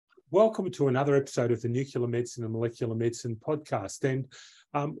Welcome to another episode of the Nuclear Medicine and Molecular Medicine podcast. And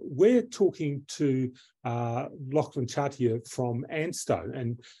we're talking to Lachlan Chartier from ANSTO.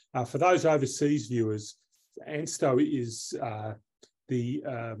 And for those overseas viewers, ANSTO is the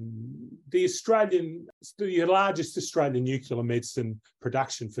largest Australian nuclear medicine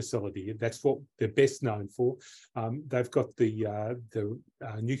production facility. That's what they're best known for. They've got the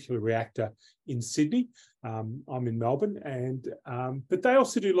nuclear reactor in Sydney. I'm in Melbourne, and but they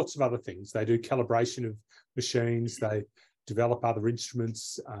also do lots of other things. They do calibration of machines. They develop other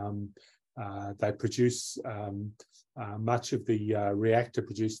instruments. They produce much of the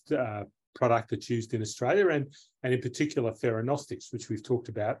reactor-produced product that's used in Australia, and in particular theranostics, which we've talked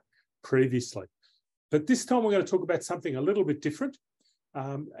about previously. But this time we're going to talk about something a little bit different,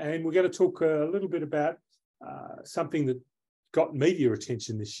 and we're going to talk a little bit about something that got media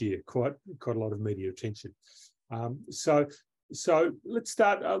attention this year, quite a lot of media attention. So let's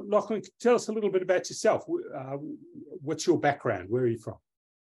start. Lachlan, tell us a little bit about yourself. What's your background? Where are you from?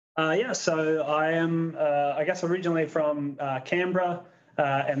 So I am, I guess, originally from Canberra,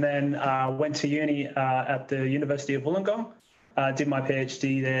 and then went to uni at the University of Wollongong. Did my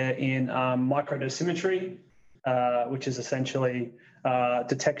PhD there in microdosimetry, which is essentially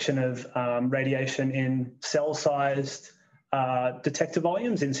detection of radiation in cell-sized detector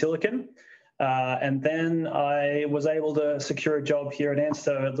volumes in silicon. And then I was able to secure a job here at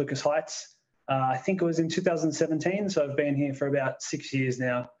ANSTO at Lucas Heights. I think it was in 2017, so I've been here for about 6 years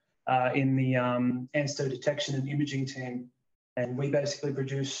now in the ANSTO detection and imaging team. And we basically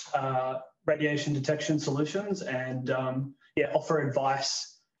produce radiation detection solutions and offer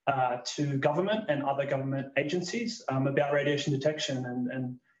advice to government and other government agencies about radiation detection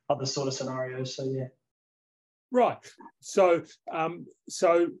and other sort of scenarios. So, yeah. Right. So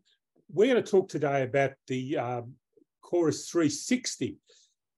we're going to talk today about the Coris 360.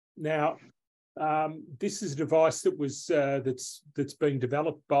 Now, this is a device that was that's being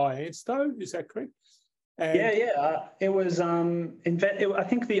developed by ANSTO. Is that correct? And it was. I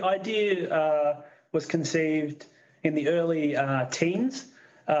think the idea was conceived in the early teens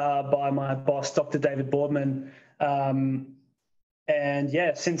by my boss, Dr. David Boardman.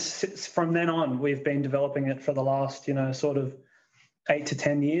 Since from then on, we've been developing it for the last, sort of 8 to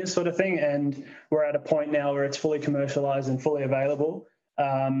 10 years, sort of thing, and we're at a point now where it's fully commercialized and fully available,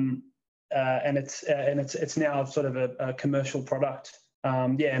 and it's now sort of a commercial product.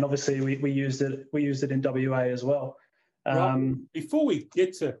 And obviously we used it in WA as well. Right. Before we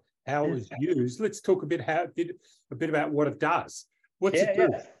get to how it was used, let's talk a bit about what it does. What's it do?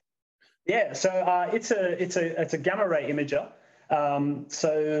 So it's a gamma ray imager.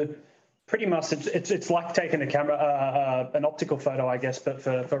 So pretty much it's like taking a camera, an optical photo, I guess, but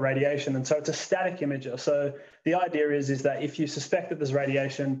for radiation. And so it's a static imager. So the idea is that if you suspect that there's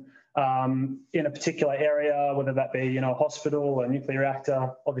radiation in a particular area, whether that be, a hospital or a nuclear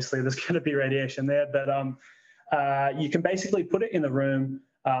reactor, obviously there's going to be radiation there, but you can basically put it in the room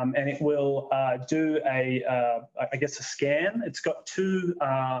and it will do a scan. It's got two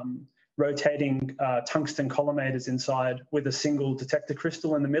rotating tungsten collimators inside with a single detector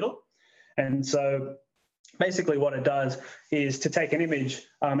crystal in the middle. And so basically what it does is to take an image,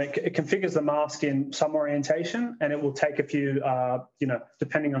 it configures the mask in some orientation, and it will take a few,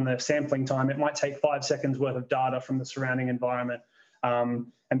 depending on the sampling time, it might take 5 seconds worth of data from the surrounding environment.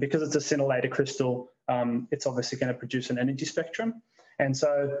 And because it's a scintillator crystal, it's obviously going to produce an energy spectrum. And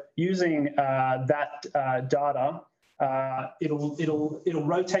so using that data, it'll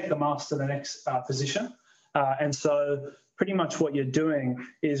rotate the mask to the next position. And so pretty much what you're doing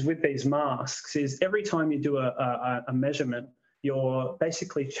is with these masks is every time you do a measurement, you're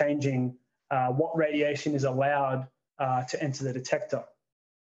basically changing what radiation is allowed to enter the detector.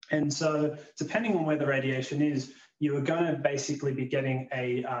 And so depending on where the radiation is, you are going to basically be getting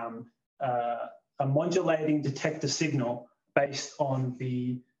a modulating detector signal based on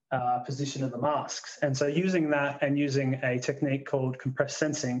the position of the masks. And so using that and using a technique called compressed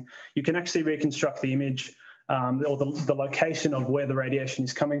sensing, you can actually reconstruct the image or the location of where the radiation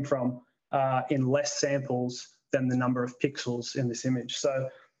is coming from in less samples than the number of pixels in this image. So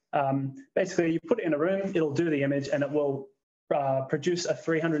basically you put it in a room, it'll do the image, and it will produce a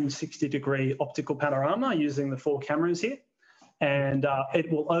 360-degree optical panorama using the 4 cameras here. And it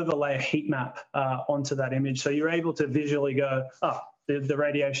will overlay a heat map onto that image. So you're able to visually go, the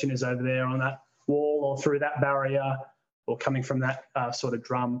radiation is over there on that wall or through that barrier or coming from that sort of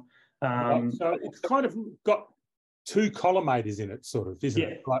drum. So it's kind of got 2 collimators in it, sort of, isn't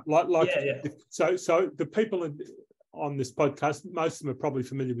it? So the people on this podcast, most of them are probably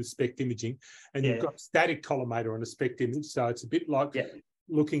familiar with SPECT imaging, and you've got static collimator on a SPECT image, so it's a bit like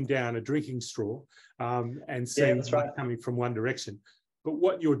looking down a drinking straw and seeing that's light right. coming from one direction. But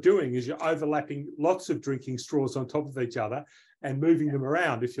what you're doing is you're overlapping lots of drinking straws on top of each other and moving them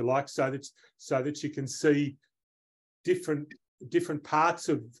around, if you like, so that you can see different parts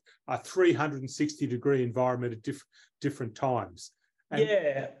of a 360-degree environment at different times.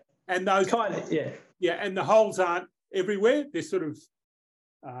 And, and those kind of, and the holes aren't everywhere. They're sort of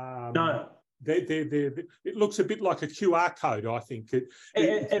no. It looks a bit like a QR code, I think. It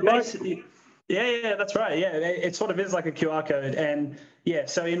basically, that's right. Yeah, it sort of is like a QR code. And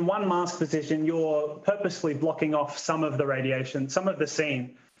so in one mask position, you're purposely blocking off some of the radiation, some of the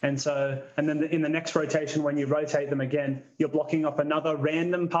scene. And then in the next rotation, when you rotate them again, you're blocking up another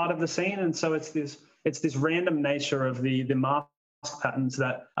random part of the scene. And so it's this random nature of the mask patterns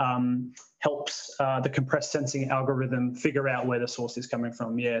that helps the compressed sensing algorithm figure out where the source is coming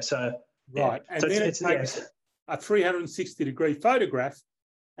from. Right, and then it takes a 360-degree photograph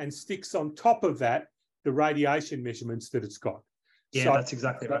and sticks on top of that the radiation measurements that it's got. Yeah, that's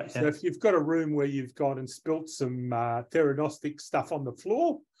exactly right. So if you've got a room where you've gone and spilt some theranostic stuff on the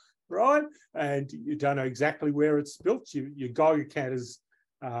floor, right, and you don't know exactly where it's spilt, your Geiger counter's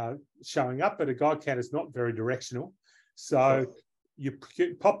showing up, but a Geiger counter is not very directional. So you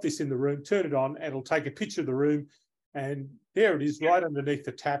pop this in the room, turn it on, and it'll take a picture of the room, and there it is, right underneath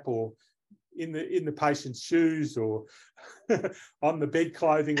the tap, or in the patient's shoes, or on the bed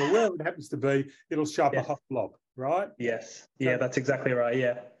clothing, or wherever it happens to be. It'll show up a hot blob, right? Yes. Yeah, that's exactly right.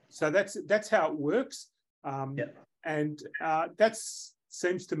 Yeah. So that's how it works. And that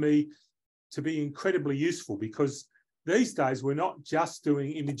seems to me to be incredibly useful, because these days we're not just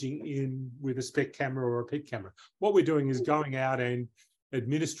doing imaging with a SPECT camera or a PET camera. What we're doing is going out and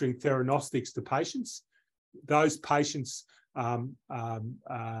administering theranostics to patients. Those patients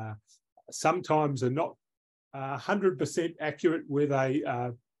sometimes are not 100% accurate where they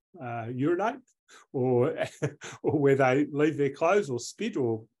urinate, or where they leave their clothes, or spit,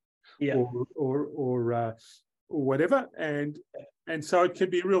 or whatever, and so it can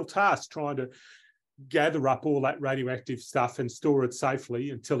be a real task trying to gather up all that radioactive stuff and store it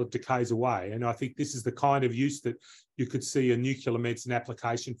safely until it decays away. And I think this is the kind of use that you could see a nuclear medicine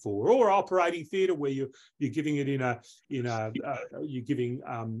application for, or operating theatre, where you're giving it you're giving,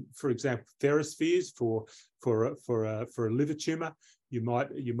 for example, TheraSpheres for a liver tumour. You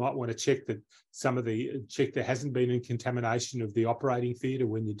might want to check that there hasn't been any contamination of the operating theatre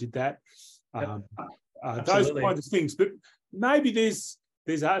when you did that. Those kinds of things. But maybe there's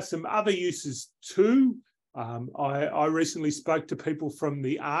some other uses too. I recently spoke to people from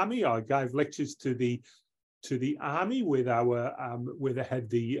the Army. I gave lectures to the Army where they had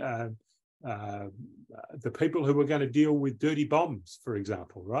the people who were going to deal with dirty bombs, for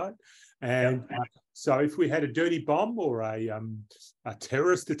example, right? And so if we had a dirty bomb or a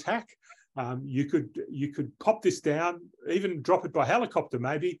terrorist attack, you could pop this down, even drop it by helicopter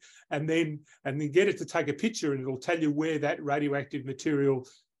maybe, and then get it to take a picture, and it'll tell you where that radioactive material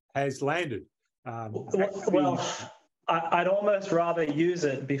has landed. I'd almost rather use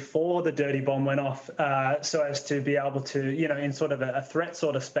it before the dirty bomb went off, so as to be able to, in sort of a threat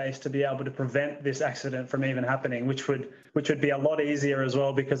sort of space, to be able to prevent this accident from even happening, which would be a lot easier as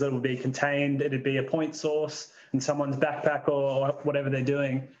well, because it would be contained. It'd be a point source in someone's backpack or whatever they're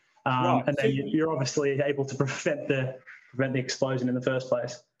doing. And then you're obviously able to prevent the explosion in the first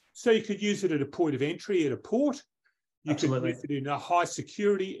place. So you could use it at a point of entry at a port. You Absolutely. could use it in a high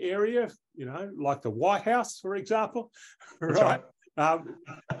security area, like the White House, for example. Right.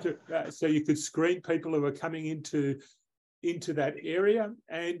 So you could screen people who are coming into that area,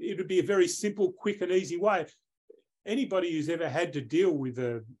 and it would be a very simple, quick, and easy way. Anybody who's ever had to deal with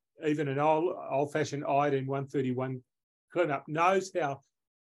even an old-fashioned iodine-131 cleanup knows how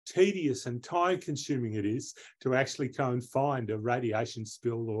tedious and time-consuming it is to actually go and find a radiation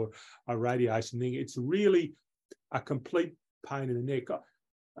spill or a radiation thing. It's really a complete pain in the neck.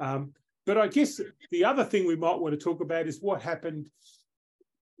 But I guess the other thing we might want to talk about is what happened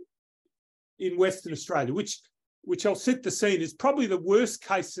in Western Australia, which I'll set the scene, is probably the worst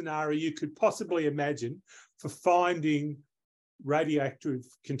case scenario you could possibly imagine for finding radioactive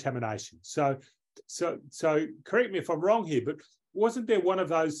contamination. So correct me if I'm wrong here, but wasn't there one of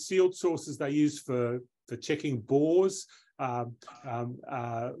those sealed sources they use for checking bores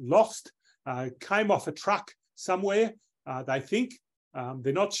lost, came off a truck somewhere, they think,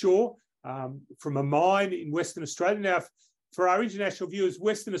 they're not sure, from a mine in Western Australia. Now, for our international viewers,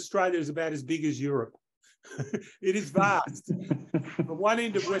 Western Australia is about as big as Europe. It is vast. From one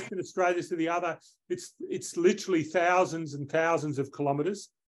end of Western Australia to the other, it's literally thousands and thousands of kilometres,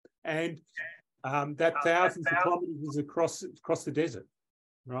 and that thousands of kilometres is across the desert.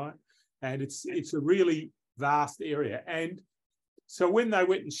 right? And it's a really vast area. And so when they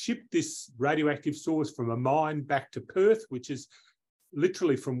went and shipped this radioactive source from a mine back to Perth, which is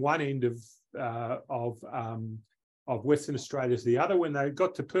literally from one end of Western Australia to the other, when they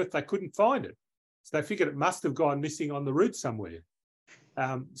got to Perth, they couldn't find it. So they figured it must have gone missing on the route somewhere.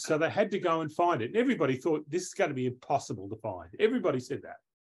 So they had to go and find it. And everybody thought this is going to be impossible to find. Everybody said that.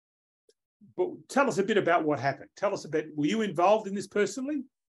 But tell us a bit about what happened. Tell us a bit. Were you involved in this personally?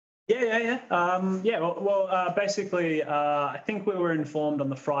 Basically, I think we were informed on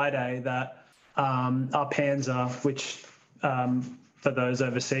the Friday that our Panzer, which for those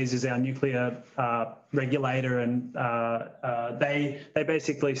overseas is our nuclear regulator, and they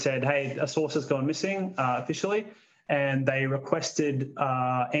basically said, hey, a source has gone missing officially, and they requested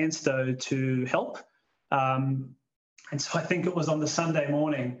ANSTO to help. And so I think it was on the Sunday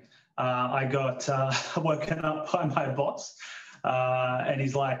morning, I got woken up by my boss, and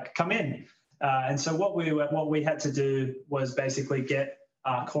he's like, come in. And so what we had to do was basically get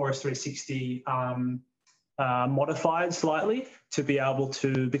Coris 360 modified slightly to be able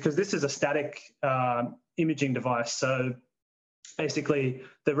to, because this is a static imaging device. So basically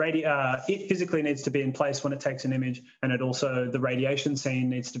it physically needs to be in place when it takes an image, and it also, the radiation scene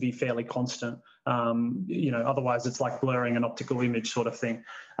needs to be fairly constant. Otherwise it's like blurring an optical image sort of thing.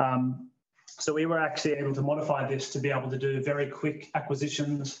 So we were actually able to modify this to be able to do very quick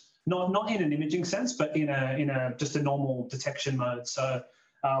acquisitions, not in an imaging sense, but in a just a normal detection mode. So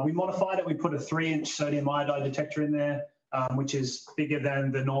we modified it. We put a 3-inch sodium iodide detector in there, which is bigger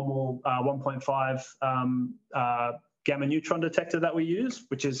than the normal 1.5 gamma neutron detector that we use,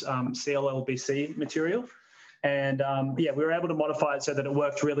 which is CLLBC material. And we were able to modify it so that it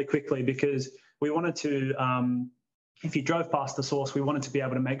worked really quickly, because we wanted to, if you drove past the source, we wanted to be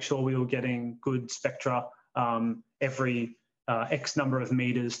able to make sure we were getting good spectra every X number of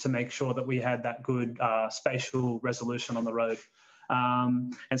meters to make sure that we had that good spatial resolution on the road.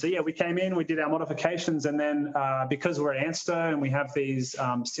 And so, we came in, we did our modifications, and then because we're at ANSTO and we have these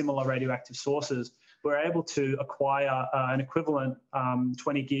similar radioactive sources, we're able to acquire an equivalent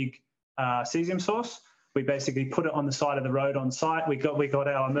 20 gig cesium source. We basically put it on the side of the road on site. We got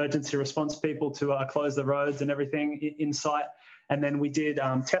our emergency response people to close the roads and everything in sight. And then we did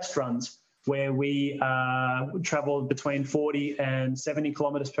test runs where we traveled between 40 and 70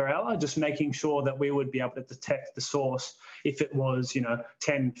 kilometers per hour, just making sure that we would be able to detect the source if it was,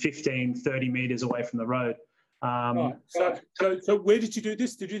 10, 15, 30 meters away from the road. Right. So where did you do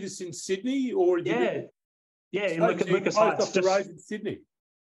this? Did you do this in Sydney, or in Lucas Heights, off the road in Sydney?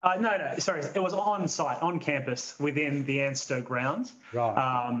 No, sorry. It was on site, on campus, within the ANSTO grounds.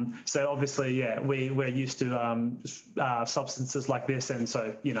 Right. So obviously, we're used to substances like this, and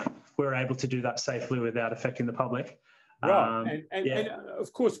so we were able to do that safely without affecting the public. Right. And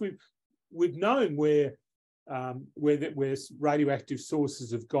of course we've known where radioactive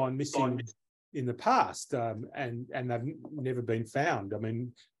sources have gone missing in the past, and they've never been found. I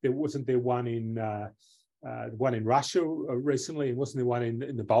mean, wasn't there one in Russia recently, and wasn't there one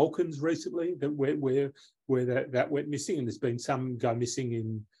in the Balkans recently where that went missing? And there's been some go missing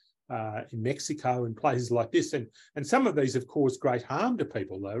in Mexico and places like this, and some of these have caused great harm to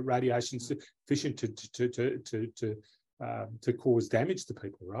people. Though radiation sufficient to cause damage to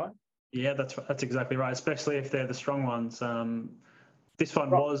people, right? Yeah, that's exactly right. Especially if they're the strong ones. This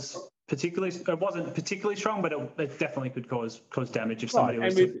one wasn't particularly strong, but it definitely could cause damage if somebody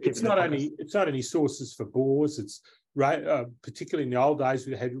was. And it's not only sources for bores. It's particularly in the old days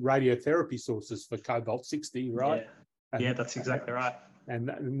we had radiotherapy sources for cobalt 60, right? Yeah, that's exactly right. And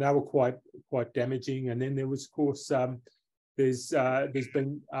they were quite damaging. And then there was, of course, there's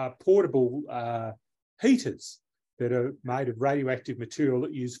been portable heaters that are made of radioactive material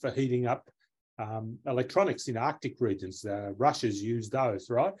that used for heating up electronics in Arctic regions. Russia's used those,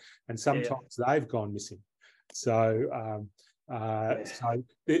 right? And sometimes they've gone missing. So, so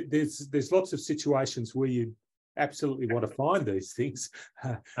there's lots of situations where you absolutely want to find these things,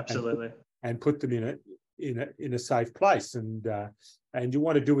 absolutely, and put them in a safe place, and you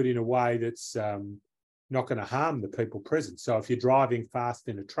want to do it in a way that's not going to harm the people present. So if you're driving fast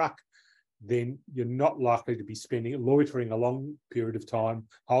in a truck, then you're not likely to be loitering a long period of time,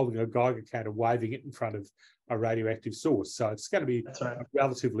 holding a Geiger counter, waving it in front of a radioactive source. So it's going to be a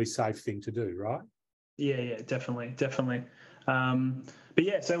relatively safe thing to do, right? Yeah, definitely. But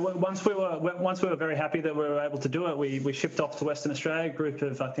so once we were very happy that we were able to do it, we shipped off to Western Australia, a group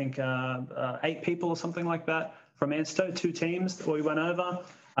of I think 8 people or something like that from ANSTO, 2 teams that we went over.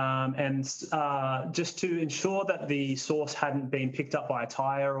 And just to ensure that the source hadn't been picked up by a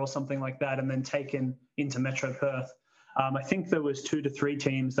tyre or something like that and then taken into Metro Perth, I think there was 2 to 3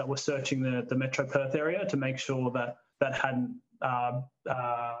 teams that were searching the Metro Perth area to make sure that that hadn't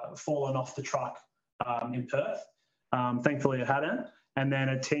fallen off the truck in Perth. Thankfully, it hadn't. And then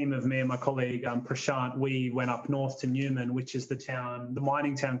a team of me and my colleague Prashant, we went up north to Newman, which is the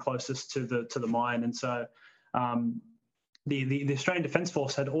mining town closest to the mine. And so the Australian Defence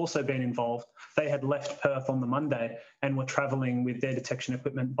Force had also been involved. They had left Perth on the Monday and were travelling with their detection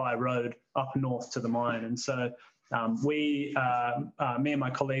equipment by road up north to the mine. And so me and my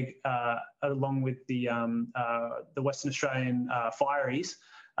colleague, along with the Western Australian fireys,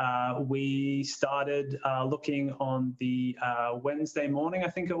 we started looking on the Wednesday morning, I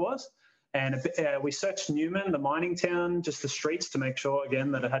think it was, and we searched Newman, the mining town, just the streets to make sure,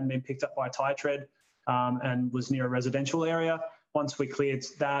 again, that it hadn't been picked up by a tie tread and was near a residential area. Once we cleared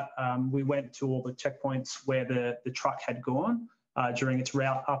that, we went to all the checkpoints where the truck had gone during its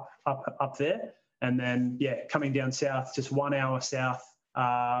route up there. And then, yeah, coming down south, just 1 hour south,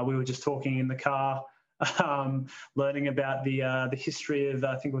 we were just talking in the car, learning about the history of,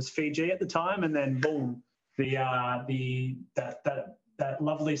 I think it was Fiji at the time, and then boom, that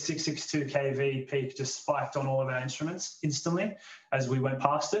lovely 662 kV peak just spiked on all of our instruments instantly as we went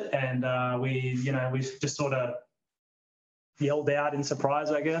past it, and we just sort of yelled out in surprise,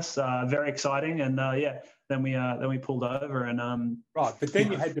 I guess. Very exciting, and then we pulled over and right, but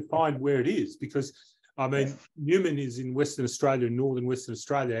then you had to find where it is, because I mean, Newman is in Western Australia, northern Western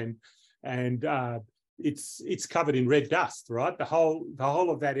Australia, and it's covered in red dust, right? The whole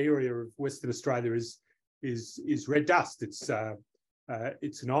of that area of Western Australia is red dust. It's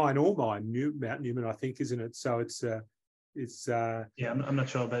an iron ore mine, Mount Newman, I think, isn't it? So it's I'm not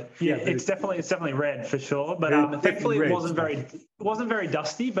sure, but it's definitely red for sure. But thankfully red, it wasn't very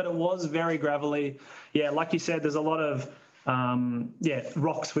dusty, but it was very gravelly. Yeah, like you said, there's a lot of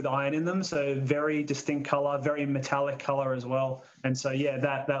rocks with iron in them, so very distinct color, very metallic color as well. And so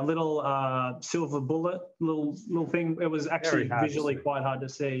that little silver bullet little thing, it was actually visually quite hard to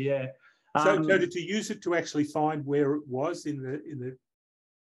see. Yeah. So did you use it to actually find where it was in the?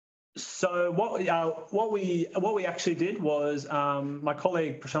 So what we actually did was my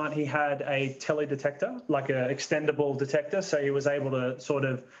colleague Prashant, he had a tele-detector, like an extendable detector, so he was able to sort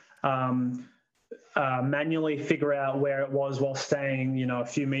of manually figure out where it was while staying, a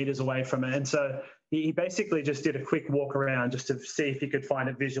few meters away from it. And so he basically just did a quick walk around just to see if he could find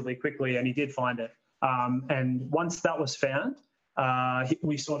it visually quickly, and he did find it. And once that was found,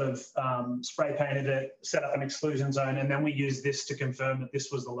 we sort of spray painted it, set up an exclusion zone, and then we used this to confirm that this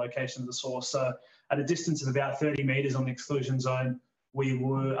was the location of the source. So at a distance of about 30 meters on the exclusion zone, we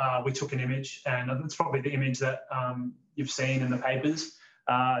took an image, and it's probably the image that you've seen in the papers,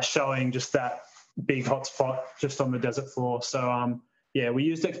 showing just that big hot spot just on the desert floor. So we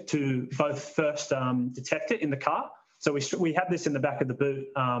used it to both first detect it in the car. So we had this in the back of the boot,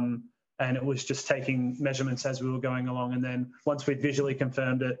 and it was just taking measurements as we were going along. And then once we'd visually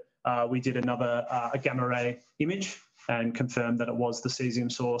confirmed it, we did another a gamma ray image and confirmed that it was the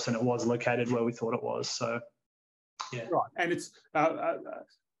cesium source and it was located where we thought it was. So, yeah. Right, and it's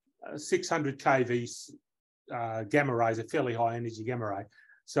 600 kV gamma ray is a fairly high energy gamma ray.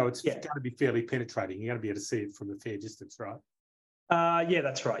 So it's going to be fairly penetrating. You're going to be able to see it from a fair distance, right?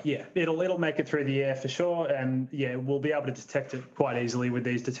 That's right. Yeah, it'll make it through the air for sure, and we'll be able to detect it quite easily with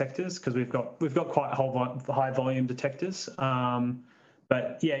these detectors because we've got quite high volume detectors.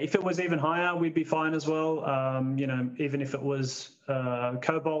 But if it was even higher, we'd be fine as well. Even if it was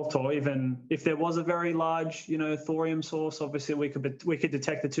cobalt, or even if there was a very large, thorium source, obviously we could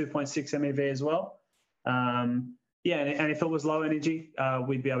detect the 2.6 MeV as well. And if it was low energy,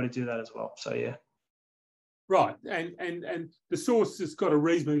 we'd be able to do that as well. So yeah. Right, and the source has got a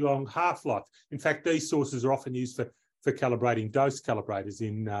reasonably long half-life. In fact, these sources are often used for calibrating dose calibrators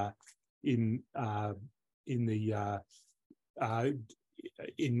in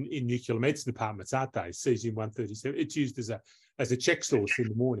nuclear medicine departments, aren't they? Cesium-137. It's used as a check source in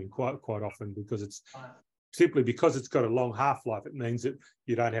the morning quite often because it's simply because it's got a long half-life. It means that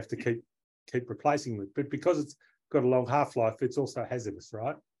you don't have to keep replacing it. But because it's got a long half-life, it's also hazardous,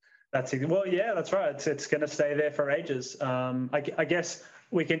 right? That's right. It's going to stay there for ages. I guess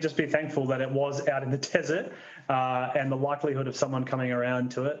we can just be thankful that it was out in the desert, and the likelihood of someone coming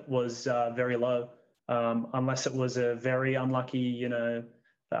around to it was very low, unless it was a very unlucky,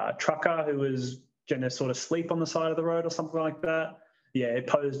 trucker who was going to sort of sleep on the side of the road or something like that. Yeah, it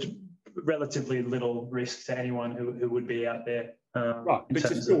posed relatively little risk to anyone who would be out there. Right, but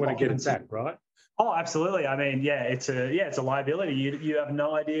you still want to get it back, right? Oh, absolutely. I mean, it's a liability. You have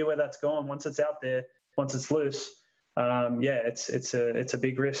no idea where that's gone once it's out there, once it's loose. It's a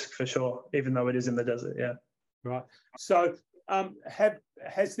big risk for sure, even though it is in the desert. Yeah. Right. So,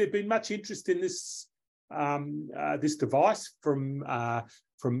 has there been much interest in this this device from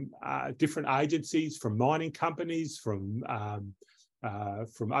different agencies, from mining companies, from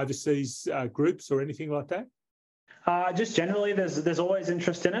overseas groups, or anything like that? Just generally, there's always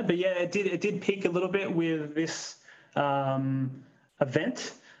interest in it, but yeah, it did peak a little bit with this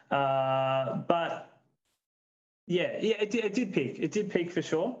event, but yeah, it did peak. It did peak for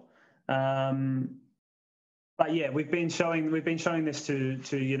sure. But yeah, we've been showing this to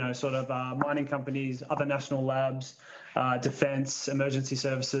sort of mining companies, other national labs, defence, emergency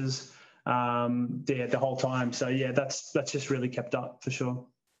services, the whole time. So yeah, that's just really kept up for sure.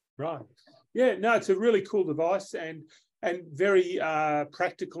 Right. Yeah. No, it's a really cool device and very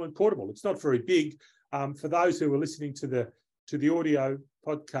practical and portable. It's not very big. For those who are listening to the audio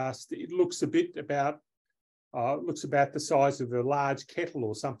podcast, it looks about the size of a large kettle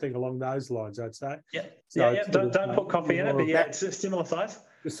or something along those lines, I'd say. Yeah. So yeah. Don't put coffee in it, but yeah, it's a similar size.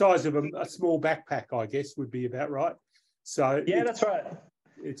 The size of a small backpack, I guess, would be about right. So yeah, that's right.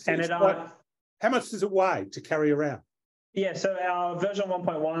 How much does it weigh to carry around? Yeah, so our version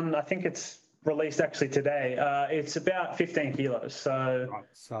 1.1, I think it's released actually today. It's about 15 kilos, so, right,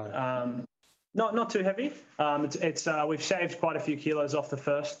 so not too heavy. We've shaved quite a few kilos off the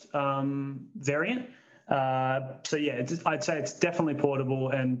first variant. So yeah, I'd say it's definitely portable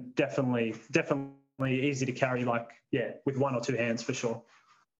and definitely easy to carry. With one or two hands for sure.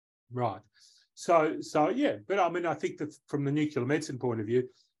 Right. So yeah, but I mean, I think that from the nuclear medicine point of view,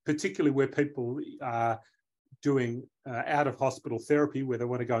 particularly where people are doing out of hospital therapy, where they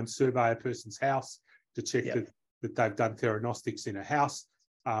want to go and survey a person's house to check that they've done theranostics in a house.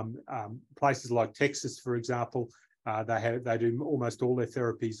 Places like Texas, for example, they do almost all their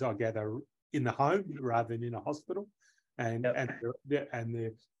therapies, I gather, in the home rather than in a hospital, and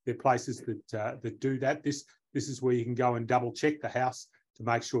they're places that do that. This is where you can go and double check the house to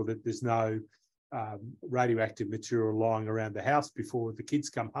make sure that there's no radioactive material lying around the house before the kids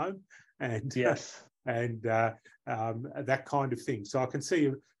come home, and that kind of thing. So I can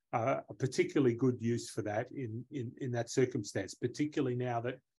see a particularly good use for that in that circumstance, particularly now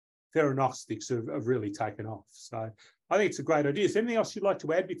that theranostics have really taken off. So I think it's a great idea. Is there anything else you'd like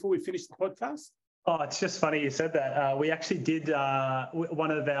to add before we finish the podcast? Oh, it's just funny you said that. We actually did,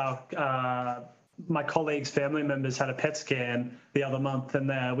 one of my colleagues' family members had a PET scan the other month,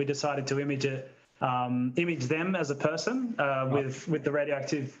 and we decided to image them as a person with the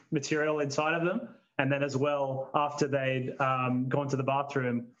radioactive material inside of them. And then as well, after they'd gone to the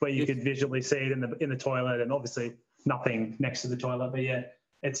bathroom, where you could visually see it in the toilet, and obviously nothing next to the toilet. But yeah,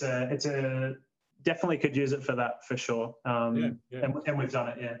 it's a definitely could use it for that for sure. And we've done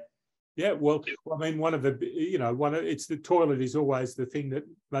it. Yeah. Yeah, well, I mean, it's the toilet is always the thing that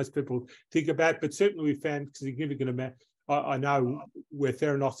most people think about, but certainly we've found significant amount. I know where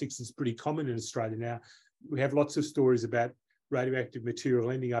theranostics is pretty common in Australia now. We have lots of stories about radioactive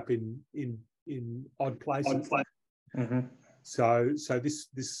material ending up in odd places. Mm-hmm. So this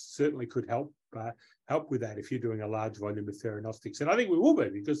certainly could help with that if you're doing a large volume of theranostics, and I think we will be,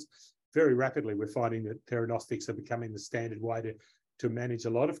 because very rapidly we're finding that theranostics are becoming the standard way to manage a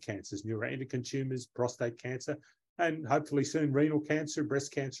lot of cancers, neuroendocrine tumours, prostate cancer, and hopefully soon renal cancer,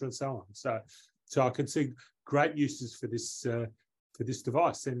 breast cancer, and so on. So I can see great uses for this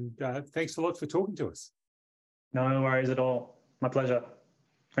device. And thanks a lot for talking to us. No worries at all. My pleasure.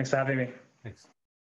 Thanks for having me. Thanks.